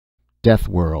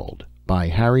Deathworld by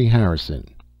Harry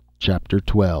Harrison. Chapter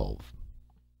 12.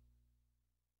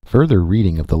 Further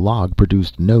reading of the log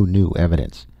produced no new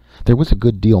evidence. There was a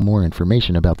good deal more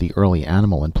information about the early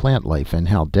animal and plant life and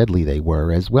how deadly they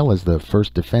were, as well as the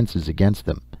first defenses against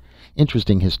them.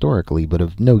 Interesting historically, but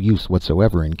of no use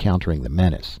whatsoever in countering the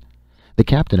menace. The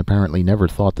captain apparently never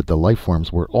thought that the life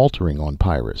forms were altering on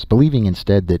Pyrrus, believing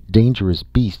instead that dangerous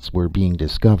beasts were being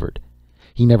discovered.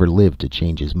 He never lived to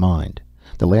change his mind.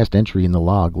 The last entry in the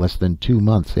log, less than 2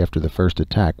 months after the first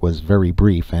attack, was very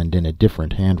brief and in a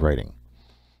different handwriting.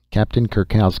 Captain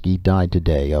Kurkowski died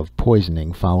today of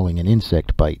poisoning following an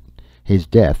insect bite. His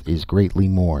death is greatly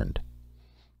mourned.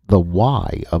 The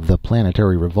why of the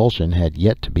planetary revulsion had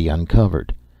yet to be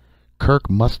uncovered. Kirk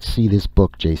must see this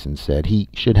book, Jason said. He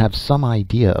should have some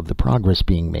idea of the progress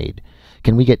being made.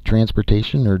 Can we get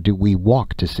transportation, or do we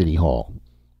walk to City Hall?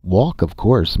 Walk, of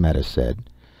course, Meta said.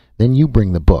 Then you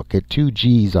bring the book. At 2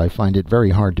 Gs I find it very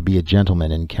hard to be a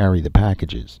gentleman and carry the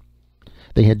packages.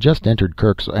 They had just entered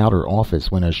Kirk's outer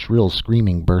office when a shrill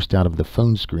screaming burst out of the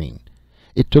phone screen.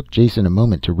 It took Jason a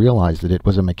moment to realize that it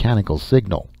was a mechanical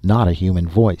signal, not a human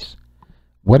voice.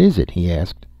 "What is it?" he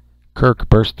asked. Kirk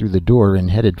burst through the door and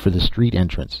headed for the street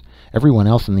entrance. Everyone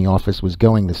else in the office was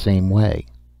going the same way.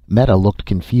 Meta looked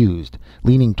confused,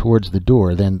 leaning towards the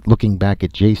door, then looking back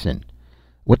at Jason.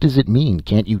 "What does it mean?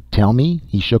 Can't you tell me?"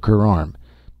 He shook her arm.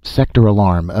 "Sector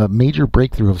alarm. A major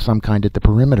breakthrough of some kind at the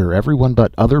perimeter. Everyone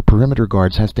but other perimeter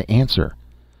guards has to answer."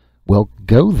 "Well,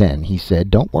 go then," he said.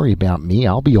 "Don't worry about me.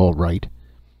 I'll be all right."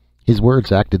 His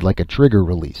words acted like a trigger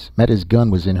release. Meta's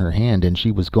gun was in her hand and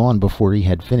she was gone before he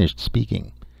had finished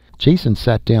speaking. Jason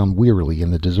sat down wearily in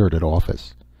the deserted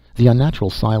office. The unnatural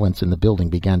silence in the building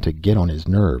began to get on his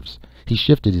nerves. He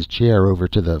shifted his chair over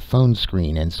to the phone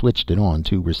screen and switched it on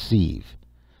to receive.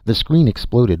 The screen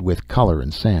exploded with color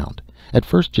and sound. At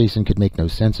first Jason could make no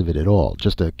sense of it at all,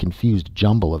 just a confused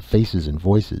jumble of faces and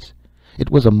voices. It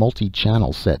was a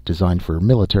multi-channel set designed for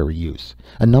military use.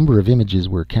 A number of images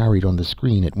were carried on the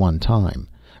screen at one time,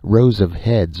 rows of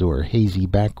heads or hazy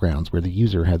backgrounds where the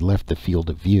user had left the field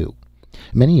of view.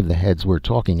 Many of the heads were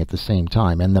talking at the same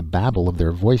time, and the babble of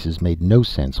their voices made no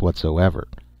sense whatsoever.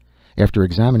 After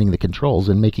examining the controls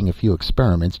and making a few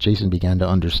experiments, Jason began to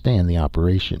understand the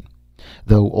operation.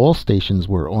 Though all stations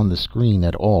were on the screen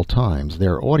at all times,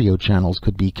 their audio channels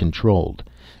could be controlled.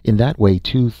 In that way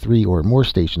 2, 3, or more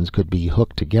stations could be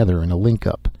hooked together in a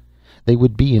link-up. They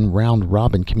would be in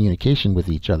round-robin communication with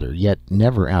each other, yet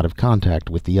never out of contact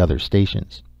with the other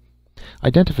stations.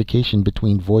 Identification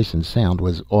between voice and sound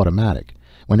was automatic.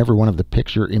 Whenever one of the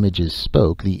picture images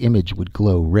spoke, the image would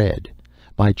glow red.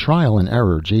 By trial and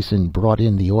error, Jason brought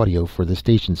in the audio for the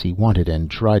stations he wanted and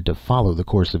tried to follow the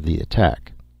course of the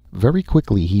attack. Very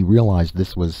quickly he realized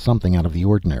this was something out of the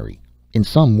ordinary. In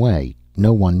some way,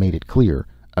 no one made it clear,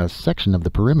 a section of the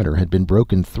perimeter had been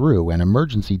broken through and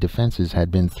emergency defenses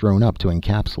had been thrown up to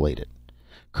encapsulate it.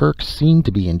 Kirk seemed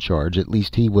to be in charge, at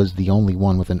least he was the only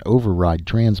one with an override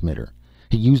transmitter.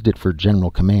 He used it for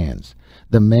general commands.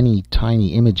 The many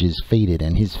tiny images faded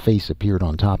and his face appeared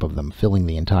on top of them, filling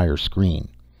the entire screen.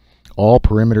 "All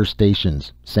perimeter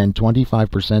stations, send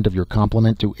 25% of your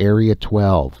complement to Area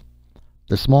 12.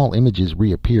 The small images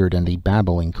reappeared and the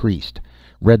babble increased,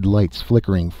 red lights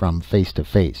flickering from face to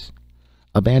face.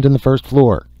 "Abandon the first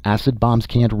floor. Acid bombs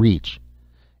can't reach."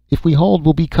 "If we hold,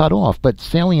 we'll be cut off, but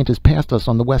Salient has passed us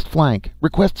on the west flank.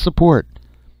 Request support."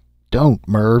 "Don't,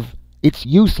 Merv. It's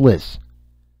useless."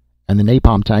 "And the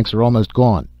napalm tanks are almost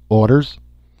gone. Orders?"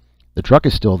 "The truck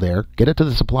is still there. Get it to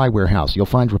the supply warehouse. You'll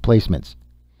find replacements."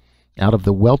 Out of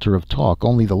the welter of talk,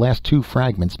 only the last 2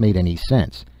 fragments made any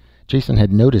sense. Jason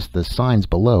had noticed the signs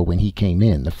below when he came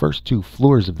in. The first 2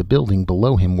 floors of the building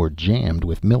below him were jammed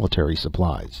with military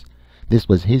supplies. This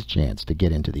was his chance to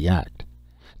get into the act.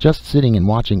 Just sitting and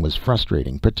watching was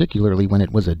frustrating, particularly when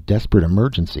it was a desperate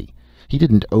emergency. He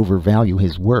didn't overvalue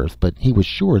his worth, but he was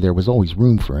sure there was always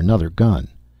room for another gun.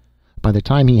 By the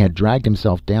time he had dragged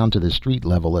himself down to the street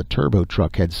level, a turbo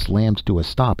truck had slammed to a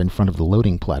stop in front of the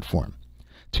loading platform.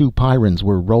 2 Pyrans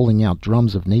were rolling out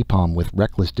drums of napalm with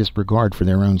reckless disregard for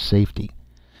their own safety.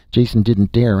 Jason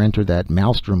didn't dare enter that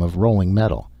maelstrom of rolling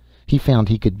metal. He found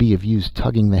he could be of use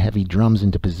tugging the heavy drums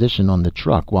into position on the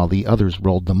truck while the others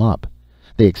rolled them up.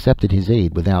 They accepted his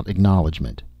aid without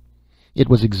acknowledgement. It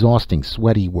was exhausting,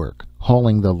 sweaty work,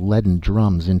 hauling the leaden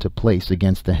drums into place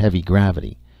against the heavy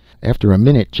gravity. After a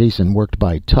minute, Jason worked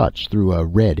by touch through a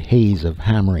red haze of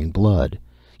hammering blood.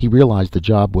 He realized the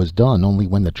job was done only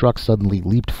when the truck suddenly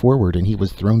leaped forward and he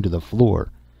was thrown to the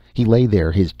floor. He lay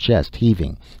there, his chest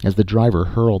heaving. As the driver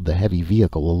hurled the heavy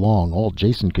vehicle along, all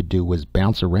Jason could do was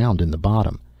bounce around in the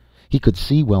bottom. He could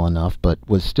see well enough, but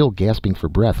was still gasping for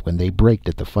breath when they braked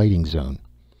at the fighting zone.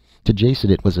 To Jason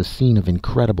it was a scene of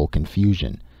incredible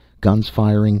confusion. Guns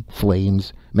firing,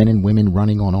 flames, men and women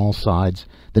running on all sides.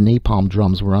 The napalm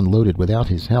drums were unloaded without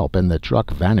his help, and the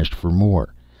truck vanished for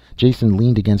more. Jason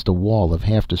leaned against a wall of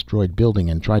half-destroyed building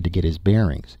and tried to get his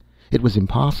bearings. It was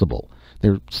impossible.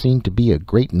 There seemed to be a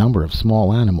great number of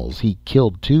small animals. He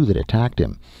killed 2 that attacked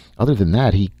him. Other than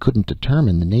that, he couldn't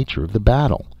determine the nature of the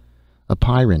battle. A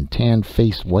Pyrran, tan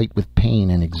face white with pain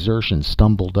and exertion,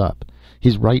 stumbled up.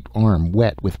 His right arm,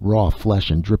 wet with raw flesh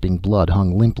and dripping blood,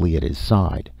 hung limply at his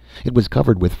side. It was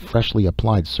covered with freshly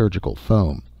applied surgical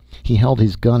foam. He held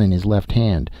his gun in his left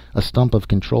hand, a stump of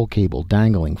control cable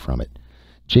dangling from it.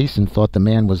 Jason thought the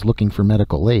man was looking for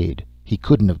medical aid. He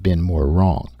couldn't have been more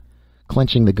wrong.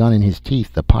 Clenching the gun in his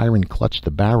teeth, the Pyrran clutched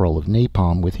the barrel of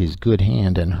napalm with his good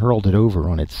hand and hurled it over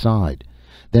on its side.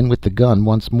 Then, with the gun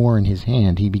once more in his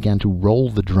hand, he began to roll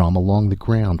the drum along the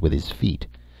ground with his feet.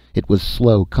 It was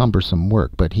slow, cumbersome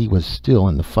work, but he was still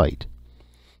in the fight.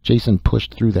 Jason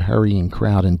pushed through the hurrying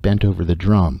crowd and bent over the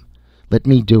drum. "Let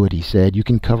me do it," he said. "You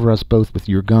can cover us both with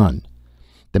your gun."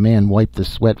 The man wiped the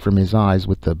sweat from his eyes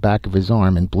with the back of his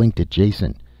arm and blinked at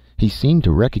Jason. He seemed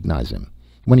to recognize him.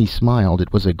 When he smiled,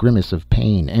 it was a grimace of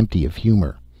pain, empty of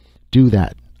humor. "Do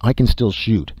that. I can still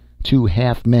shoot. 2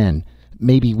 half men.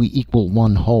 Maybe we equal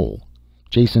 1 whole."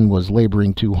 Jason was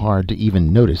laboring too hard to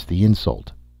even notice the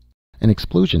insult. An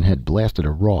explosion had blasted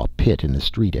a raw pit in the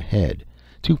street ahead.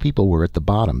 2 people were at the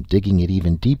bottom, digging it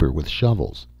even deeper with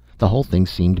shovels. The whole thing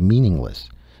seemed meaningless.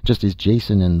 Just as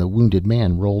Jason and the wounded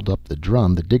man rolled up the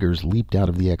drum, the diggers leaped out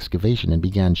of the excavation and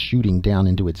began shooting down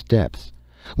into its depths.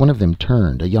 One of them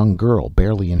turned, a young girl,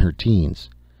 barely in her teens.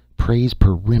 "Praise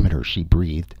perimeter," she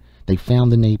breathed. "They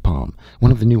found the napalm.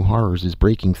 One of the new horrors is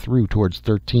breaking through towards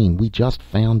 13. We just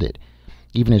found it."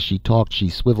 Even as she talked, she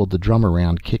swiveled the drum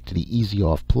around, kicked the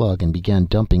easy-off plug, and began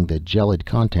dumping the gelid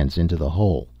contents into the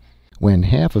hole. When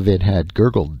half of it had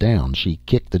gurgled down, she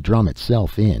kicked the drum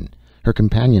itself in. Her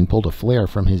companion pulled a flare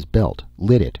from his belt,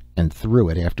 lit it, and threw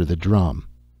it after the drum.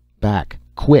 "Back,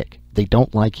 quick! They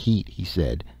don't like heat," he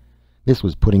said. This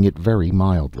was putting it very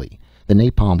mildly. The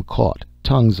napalm caught.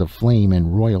 Tongues of flame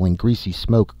and roiling, greasy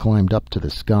smoke climbed up to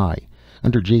the sky.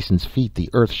 Under Jason's feet, the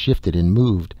earth shifted and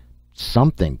moved.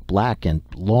 Something black and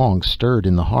long stirred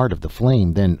in the heart of the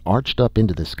flame, then arched up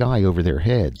into the sky over their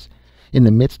heads. In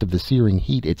the midst of the searing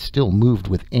heat, it still moved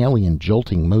with alien,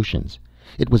 jolting motions.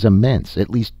 It was immense, at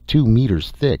least 2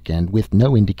 meters thick, and with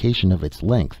no indication of its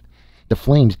length. The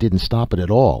flames didn't stop it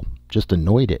at all, just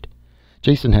annoyed it.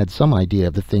 Jason had some idea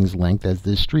of the thing's length as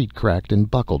the street cracked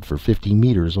and buckled for 50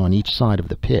 meters on each side of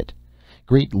the pit.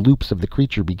 Great loops of the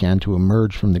creature began to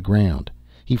emerge from the ground.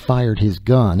 He fired his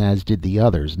gun, as did the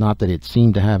others, not that it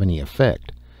seemed to have any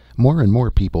effect. More and more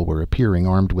people were appearing,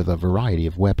 armed with a variety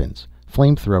of weapons.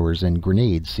 Flamethrowers and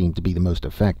grenades seemed to be the most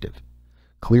effective.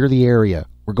 "Clear the area.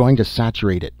 We're going to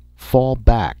saturate it. Fall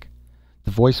back."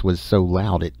 The voice was so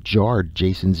loud it jarred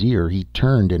Jason's ear. He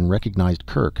turned and recognized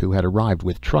Kirk, who had arrived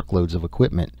with truckloads of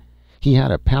equipment. He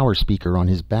had a power speaker on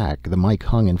his back. The mic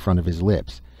hung in front of his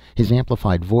lips. His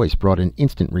amplified voice brought an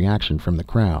instant reaction from the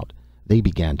crowd. They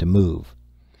began to move.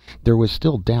 There was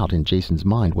still doubt in Jason's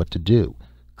mind what to do.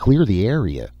 Clear the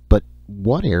area? But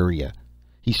what area?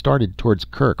 He started towards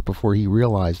Kirk before he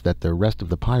realized that the rest of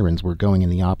the Pyrans were going in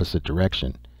the opposite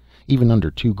direction. Even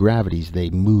under 2 gravities, they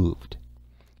moved.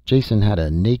 Jason had a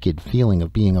naked feeling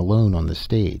of being alone on the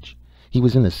stage. He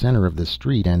was in the center of the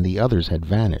street, and the others had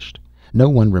vanished. No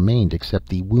one remained except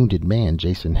the wounded man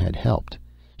Jason had helped.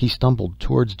 He stumbled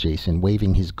towards Jason,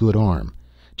 waving his good arm.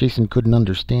 Jason couldn't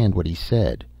understand what he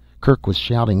said. Kirk was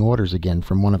shouting orders again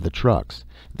from one of the trucks.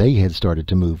 They had started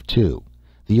to move too.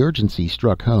 The urgency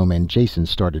struck home, and Jason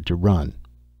started to run.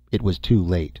 It was too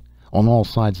late. On all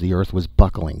sides the earth was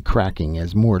buckling, cracking,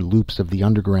 as more loops of the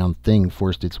underground thing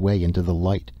forced its way into the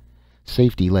light.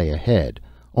 Safety lay ahead.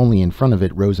 Only in front of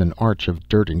it rose an arch of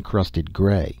dirt-encrusted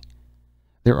gray.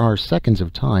 There are seconds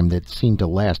of time that seem to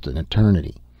last an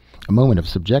eternity. A moment of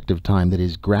subjective time that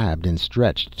is grabbed and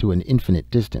stretched to an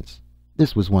infinite distance.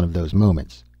 This was one of those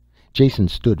moments. Jason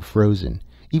stood frozen.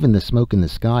 Even the smoke in the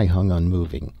sky hung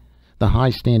unmoving. The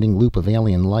high-standing loop of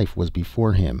alien life was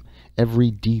before him, every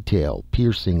detail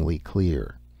piercingly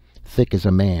clear. Thick as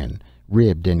a man,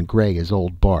 ribbed and gray as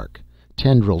old bark.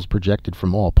 Tendrils projected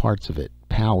from all parts of it,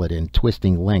 pallid and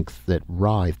twisting lengths that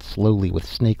writhed slowly with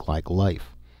snake-like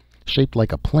life. Shaped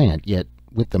like a plant, yet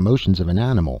with the motions of an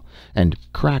animal, and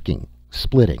cracking,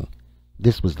 splitting.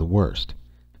 This was the worst.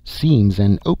 Seams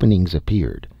and openings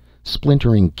appeared.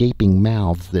 Splintering, gaping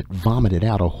mouths that vomited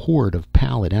out a horde of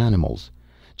pallid animals.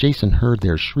 Jason heard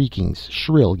their shriekings,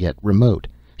 shrill yet remote.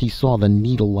 He saw the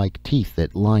needle-like teeth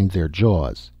that lined their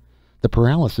jaws. The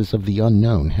paralysis of the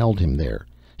unknown held him there.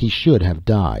 He should have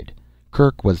died.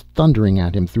 Kerk was thundering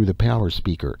at him through the power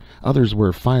speaker. Others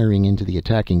were firing into the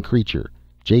attacking creature.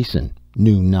 Jason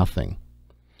knew nothing.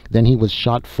 Then he was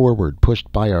shot forward,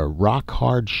 pushed by a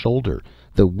rock-hard shoulder.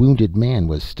 The wounded man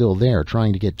was still there,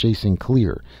 trying to get Jason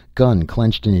clear, gun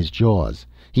clenched in his jaws.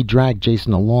 He dragged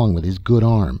Jason along with his good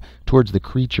arm, towards the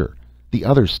creature. The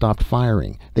others stopped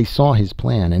firing. They saw his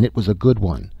plan, and it was a good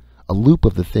one. A loop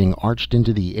of the thing arched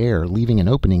into the air, leaving an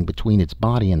opening between its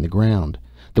body and the ground.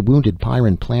 The wounded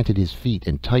Pyrran planted his feet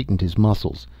and tightened his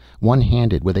muscles.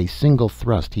 One-handed, with a single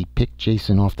thrust, he picked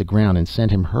Jason off the ground and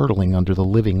sent him hurtling under the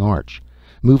living arch.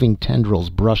 Moving tendrils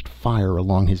brushed fire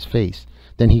along his face.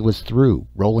 Then he was through,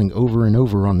 rolling over and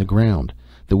over on the ground.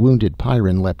 The wounded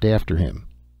Pyrran leapt after him.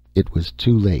 It was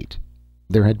too late.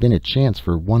 There had been a chance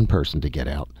for one person to get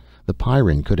out. The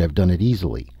Pyrran could have done it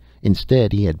easily.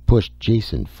 Instead, he had pushed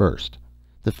Jason first.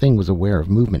 The thing was aware of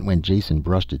movement when Jason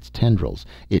brushed its tendrils.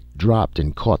 It dropped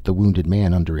and caught the wounded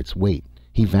man under its weight.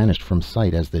 He vanished from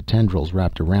sight as the tendrils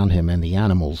wrapped around him and the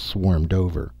animals swarmed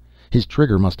over. His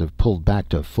trigger must have pulled back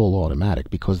to full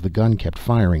automatic, because the gun kept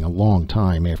firing a long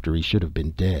time after he should have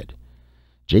been dead.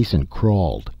 Jason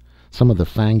crawled. Some of the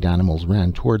fanged animals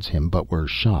ran towards him but were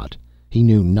shot. He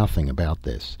knew nothing about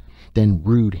this. Then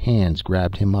rude hands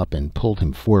grabbed him up and pulled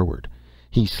him forward.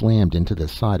 He slammed into the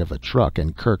side of a truck,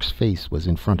 and Kerk's face was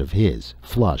in front of his,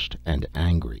 flushed and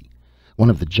angry. One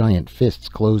of the giant fists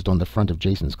closed on the front of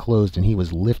Jason's clothes, and he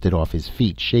was lifted off his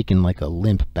feet, shaken like a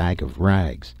limp bag of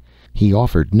rags. He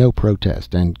offered no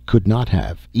protest, and could not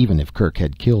have, even if Kerk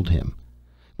had killed him.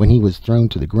 When he was thrown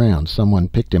to the ground, someone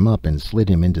picked him up and slid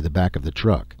him into the back of the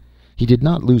truck. He did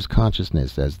not lose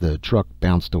consciousness as the truck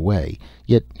bounced away,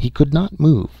 yet he could not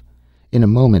move. In a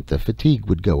moment the fatigue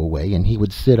would go away and he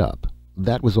would sit up.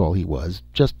 That was all he was,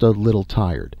 just a little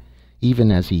tired.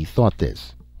 Even as he thought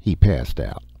this, he passed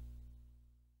out.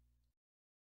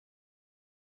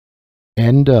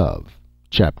 End of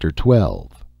Chapter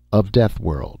 12 of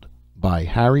Deathworld by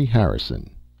Harry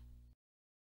Harrison.